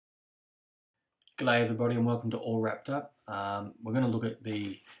G'day everybody and welcome to All Wrapped Up. We're going to look at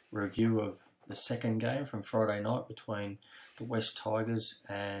the review of the second game from Friday night between the West Tigers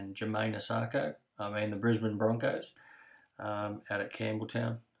and the Brisbane Broncos out at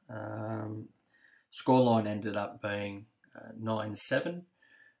Campbelltown. Scoreline ended up being 9-7.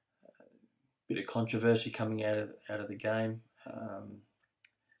 Bit of controversy coming out of the game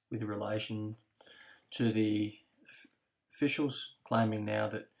with relation to the officials claiming now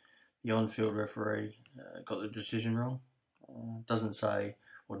that the on-field referee got the decision wrong. Doesn't say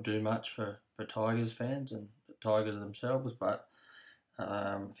or do much for Tigers fans and the Tigers themselves, but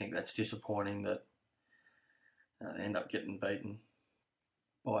I think that's disappointing that they end up getting beaten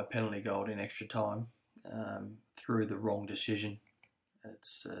by a penalty goal in extra time through the wrong decision.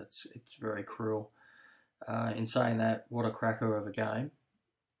 It's very cruel. In saying that, what a cracker of a game!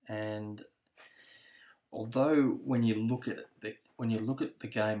 And although when you look at the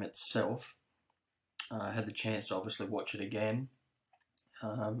game itself, I had the chance to obviously watch it again,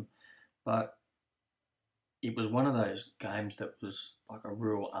 but it was one of those games that was like a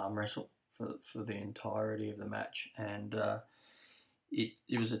real arm wrestle for the entirety of the match, and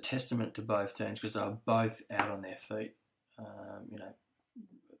it was a testament to both teams because they were both out on their feet.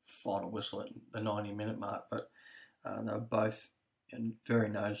 Final whistle at the 90-minute mark, but they were both very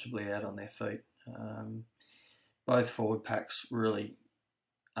noticeably out on their feet. Both forward packs really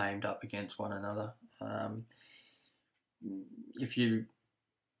aimed up against one another. If you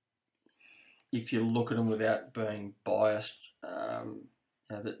look at them without being biased,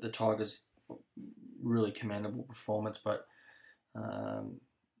 the Tigers really commendable performance, but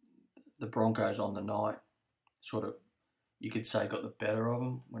the Broncos on the night sort of, you could say, got the better of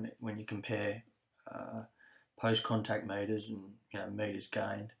them when you compare post-contact meters and meters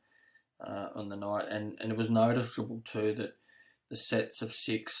gained on the night, and it was noticeable too that the sets of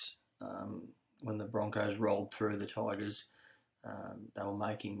six, when the Broncos rolled through the Tigers, they were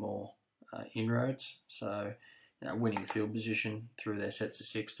making more inroads. So, winning field position through their sets of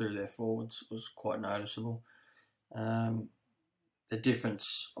six, through their forwards, was quite noticeable. The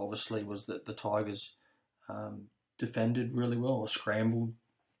difference, obviously, was that the Tigers defended really well, or scrambled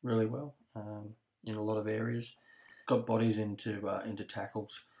really well in a lot of areas. Got bodies into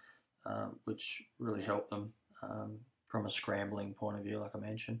tackles, which really helped them from a scrambling point of view, like I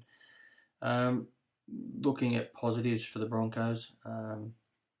mentioned. Looking at positives for the Broncos,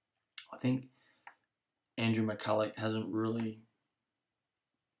 I think Andrew McCulloch hasn't really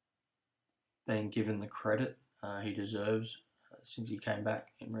been given the credit he deserves since he came back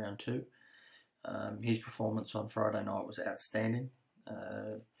in round two. His performance on Friday night was outstanding.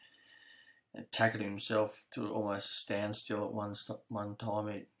 Tackled himself to almost a standstill at one time.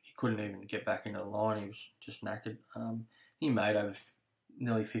 He couldn't even get back into the line. He was just knackered. He made over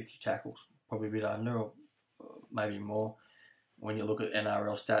nearly 50 tackles, probably a bit under, or maybe more. When you look at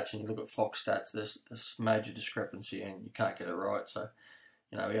NRL stats and you look at Fox stats, there's major discrepancy and you can't get it right. So,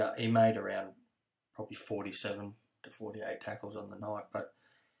 he made around probably 47 to 48 tackles on the night, but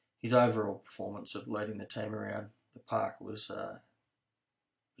his overall performance of leading the team around the park was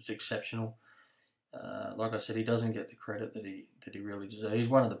exceptional. Like I said, he doesn't get the credit that he really deserves. He's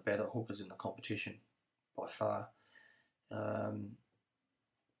one of the better hookers in the competition by far.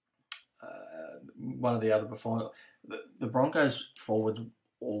 One of the other performers, the Broncos forwards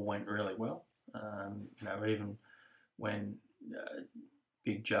all went really well. Even when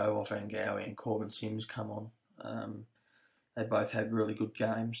Big Joe Offengawi and Corbin Sims come on, they both had really good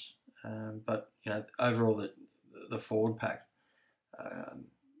games. But overall, the forward pack,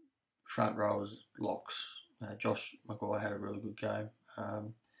 front rowers, locks. Josh Maguire had a really good game.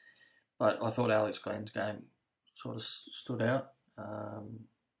 But I thought Alex Glenn's game sort of stood out.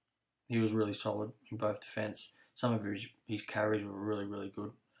 He was really solid in both defence. Some of his carries were really, really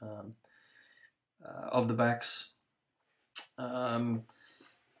good. Of the backs, Jermaine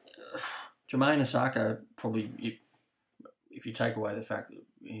Asako, probably, if you take away the fact that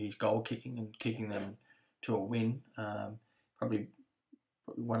he's goal kicking and kicking them to a win, probably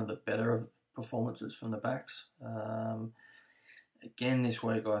one of the better performances from the backs. Again this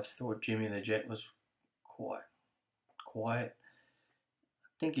week, I thought Jimmy the Jet was quite quiet.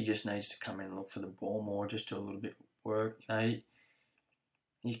 I think he just needs to come in and look for the ball more, just do a little bit of work.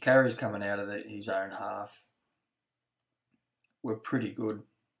 His carries coming out of his own half were pretty good,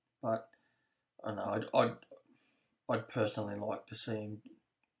 but I don't know, I'd personally like to see him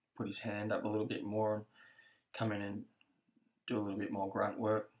put his hand up a little bit more and come in and do a little bit more grunt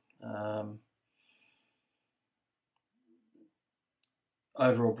work.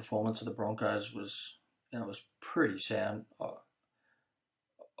 Overall performance of the Broncos was pretty sound.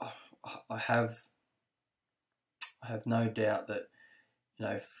 I have have no doubt that,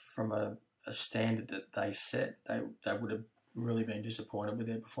 from a standard that they set, they would have really been disappointed with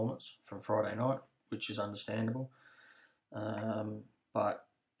their performance from Friday night, which is understandable. But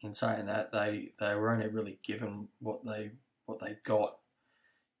in saying that, they were only really given what they got,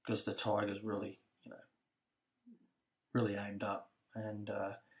 because the Tigers really really aimed up and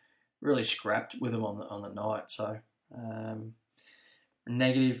really scrapped with them on the night. So,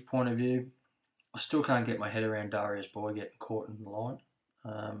 negative point of view, I still can't get my head around Darius Boyd getting caught in the line.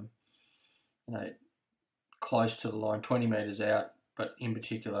 Close to the line, 20 metres out, but in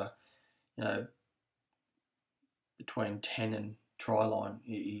particular, between 10 and try line,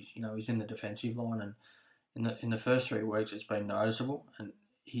 he's in the defensive line, and in the first 3 weeks it's been noticeable, and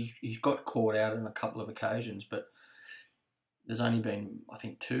he's got caught out on a couple of occasions, but there's only been, I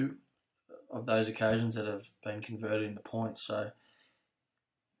think, 2 of those occasions that have been converted into points. So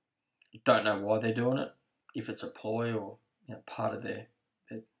don't know why they're doing it, if it's a ploy or part of their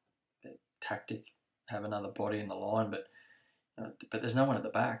tactic, have another body in the line, but there's no one at the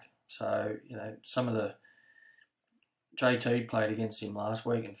back. So some of the JT played against him last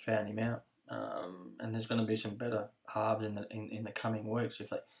week and found him out, and there's going to be some better halves in the coming weeks if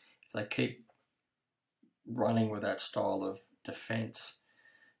they keep running with that style of defence.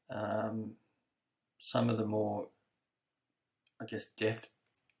 Some of the more, I guess, deft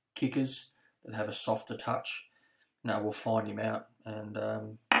kickers that have a softer touch, will find him out, and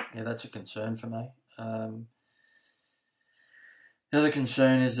that's a concern for me. The other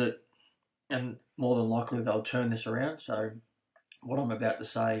concern is that, and more than likely they'll turn this around, so what I'm about to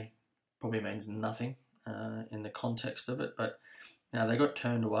say probably means nothing in the context of it, but they got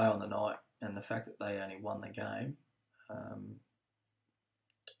turned away on the night, and the fact that they only won the game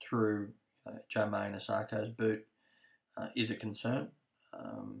through Jermaine Osako's boot is a concern.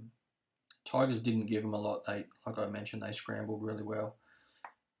 Tigers didn't give them a lot. Like I mentioned, they scrambled really well,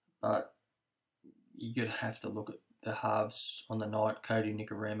 but you're going to have to look at the halves on the night. Cody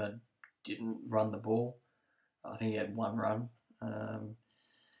Nikorima didn't run the ball. I think he had 1 run.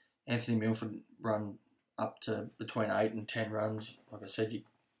 Anthony Milford run up to between 8 and 10 runs. Like I said, you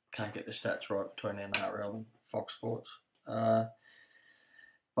can't get the stats right between NRL and Fox Sports.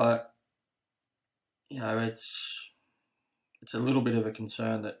 But it's a little bit of a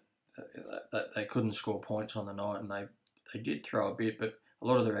concern that they couldn't score points on the night, and they did throw a bit, but a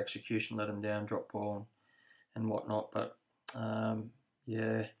lot of their execution let them down, drop ball and whatnot. But I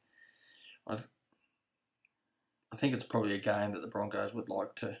think it's probably a game that the Broncos would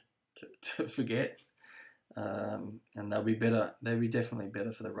like to forget, and they'll be better. They'll be definitely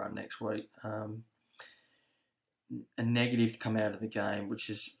better for the run next week. A negative to come out of the game, which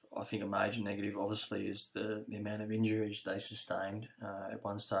is, I think, a major negative, obviously, is the amount of injuries they sustained at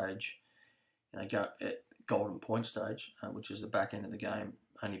one stage. Go at Golden Point stage, which is the back end of the game.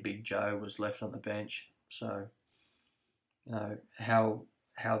 Only Big Joe was left on the bench, so how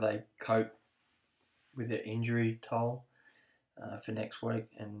they cope with their injury toll for next week,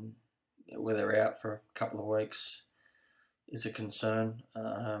 and whether they're out for a couple of weeks is a concern.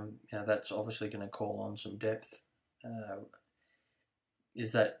 That's obviously going to call on some depth.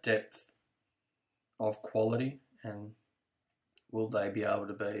 Is that depth of quality, and will they be able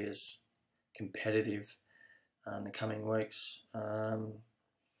to be as competitive in the coming weeks?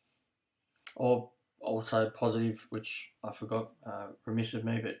 Or also positive, which I forgot, remiss of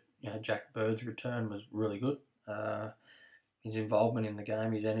me, but Jack Bird's return was really good. His involvement in the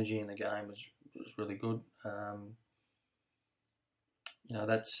game, his energy in the game was really good.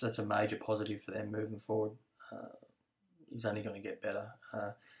 That's a major positive for them moving forward. He's only going to get better.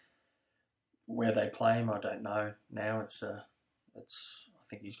 Where they play him, I don't know. Now I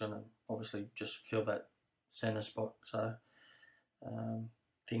think he's going to obviously just fill that centre spot. So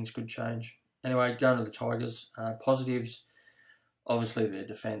things could change. Anyway, going to the Tigers. Positives, obviously their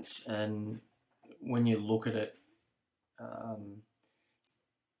defence, and when you look at it,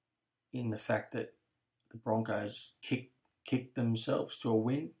 in the fact that the Broncos kicked themselves to a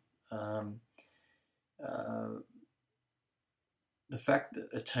win. The fact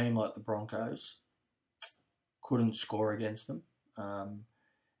that a team like the Broncos couldn't score against them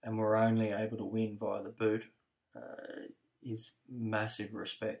and were only able to win via the boot is massive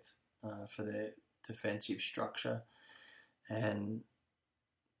respect for their defensive structure and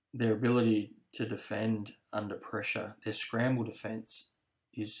their ability to defend under pressure. Their scramble defence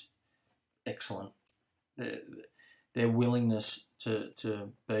is excellent. Their willingness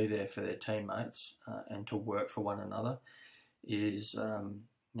to be there for their teammates and to work for one another is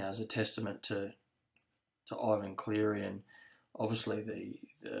as a testament to Ivan Cleary, and obviously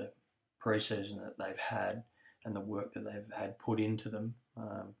the pre-season that they've had and the work that they've had put into them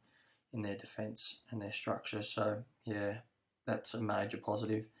in their defence and their structure. So yeah, that's a major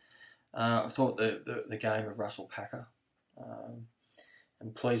positive. I thought the game of Russell Packer,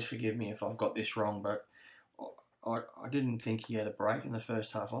 and please forgive me if I've got this wrong, but I didn't think he had a break in the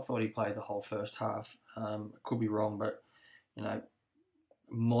first half. I thought he played the whole first half. I could be wrong, but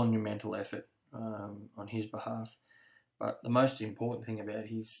monumental effort on his behalf. But the most important thing about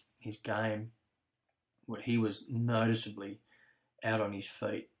his game, what he was noticeably out on his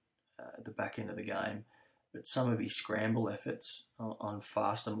feet at the back end of the game, but some of his scramble efforts on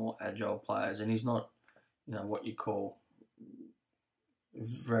faster, more agile players, and he's not, what you call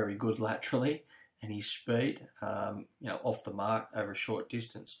very good laterally, and his speed, off the mark over a short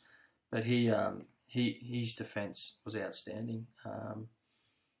distance, but his defence was outstanding.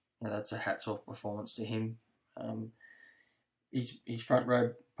 That's a hats off performance to him. His front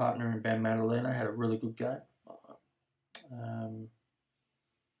row partner in Bam Madalena had a really good game.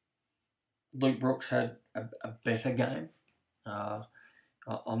 Luke Brooks had a better game.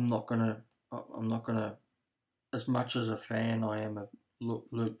 I'm not gonna. As much as a fan I am of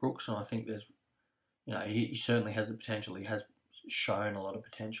Luke Brooks, and I think there's, he certainly has the potential. He has shown a lot of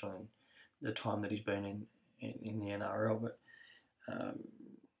potential in the time that he's been in the NRL. But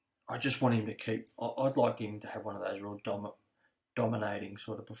I just want him to keep. I'd like him to have one of those real dominating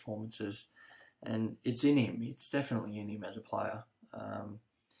sort of performances, and it's in him. It's definitely in him as a player.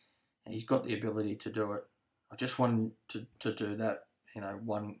 And he's got the ability to do it. I just want him to do that,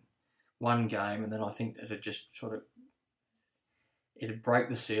 one game, and then I think that it'd just it'd break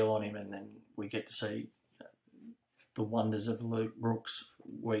the seal on him, and then we get to see the wonders of Luke Brooks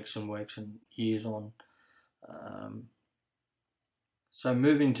weeks and weeks and years on. So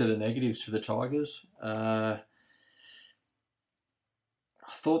moving to the negatives for the Tigers, I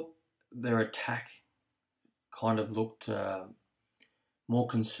thought their attack kind of looked more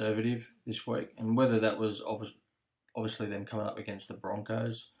conservative this week, and whether that was obviously them coming up against the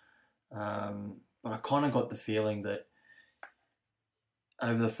Broncos, but I kind of got the feeling that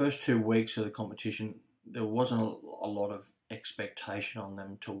over the first 2 weeks of the competition, there wasn't a lot of expectation on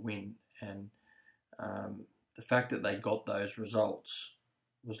them to win, and the fact that they got those results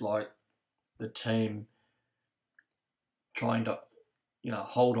was like the team trying to,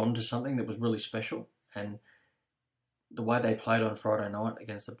 hold on to something that was really special. And the way they played on Friday night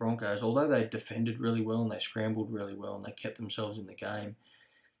against the Broncos, although they defended really well and they scrambled really well and they kept themselves in the game,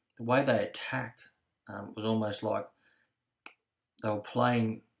 the way they attacked was almost like they were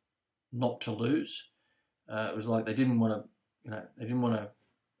playing not to lose. It was like they didn't want to,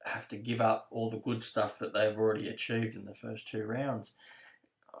 have to give up all the good stuff that they've already achieved in the first 2 rounds.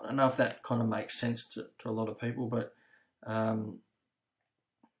 I don't know if that kind of makes sense to a lot of people, but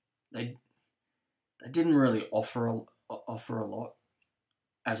they didn't really offer a lot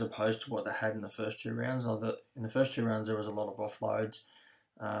as opposed to what they had in the first 2 rounds. In the first 2 rounds, there was a lot of offloads,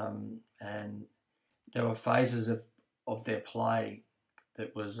 and there were phases of their play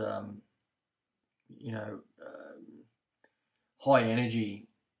that was, high energy,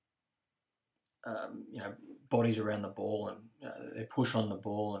 bodies around the ball, and they push on the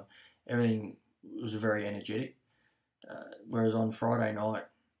ball, and everything was very energetic. Whereas on Friday night,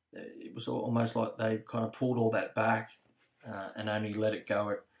 it was almost like they kind of pulled all that back and only let it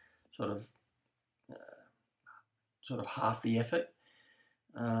go at sort of half the effort.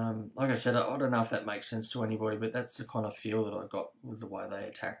 Like I said, I don't know if that makes sense to anybody, but that's the kind of feel that I got with the way they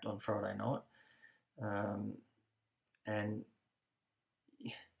attacked on Friday night. And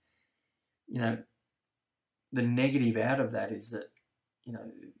the negative out of that is that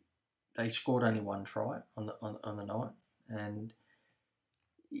they scored only 1 try on the night, and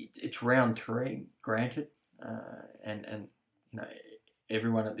it's round 3, granted, and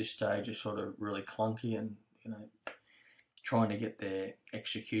everyone at this stage is sort of really clunky and trying to get their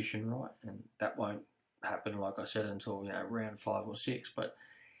execution right, and that won't happen, like I said, until round 5 or 6. But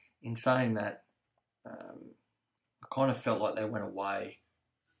in saying that, I kind of felt like they went away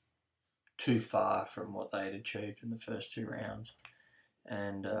too far from what they had achieved in the first 2 rounds,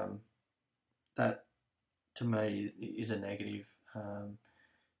 and that to me is a negative.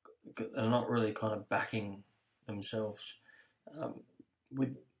 They're not really kind of backing themselves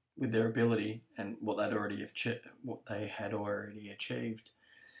with their ability and what they had already achieved.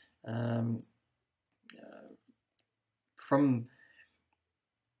 From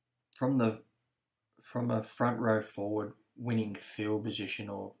a front row forward winning field position,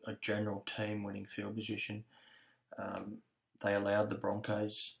 or a general team winning field position, they allowed the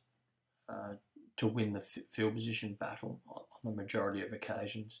Broncos to win the field position battle on the majority of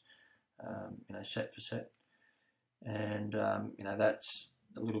occasions, set for set. and that's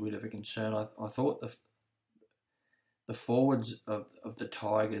a little bit of a concern. I thought the forwards of the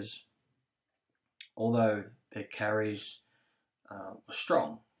Tigers, although their carries were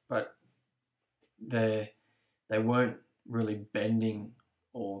strong, but they weren't really bending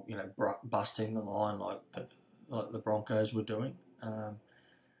or busting the line like the Broncos were doing.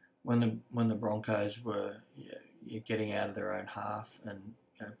 When the Broncos were getting out of their own half and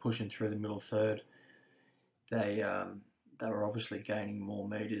pushing through the middle third, they were obviously gaining more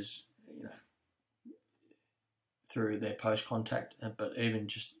meters, through their post contact, but even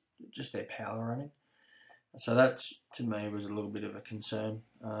just their power running. So that's, to me, was a little bit of a concern.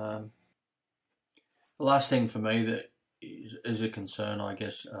 The last thing for me that is a concern, I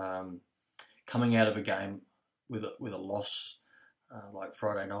guess, coming out of a game with a loss like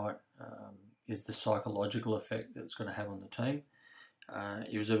Friday night, is the psychological effect that it's going to have on the team.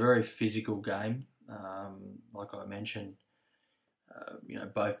 It was a very physical game, like I mentioned.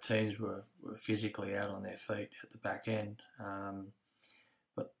 Both teams were physically out on their feet at the back end,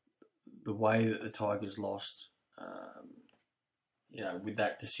 but the way that the Tigers lost, with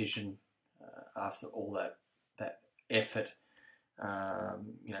that decision, after all that effort,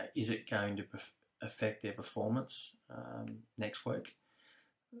 is it going to affect their performance next week?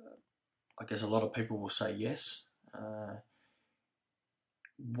 I guess a lot of people will say yes.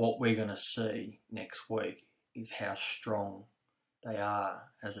 What we're going to see next week is how strong they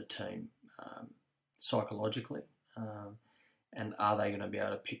are as a team, psychologically, and are they going to be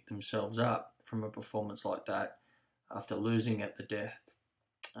able to pick themselves up from a performance like that after losing at the death,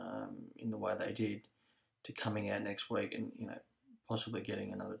 in the way they did, to coming out next week and possibly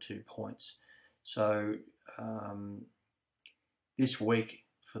getting another 2 points. So this week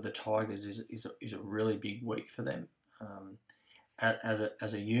for the Tigers is a really big week for them,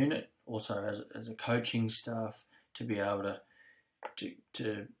 as a unit, also as a coaching staff, to be able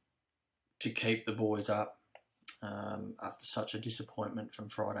to keep the boys up after such a disappointment from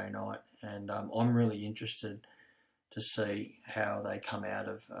Friday night. And I'm really interested to see how they come out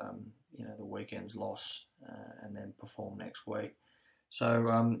of the weekend's loss and then perform next week.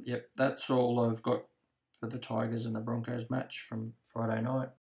 So that's all I've got for the Tigers and the Broncos match from Friday night.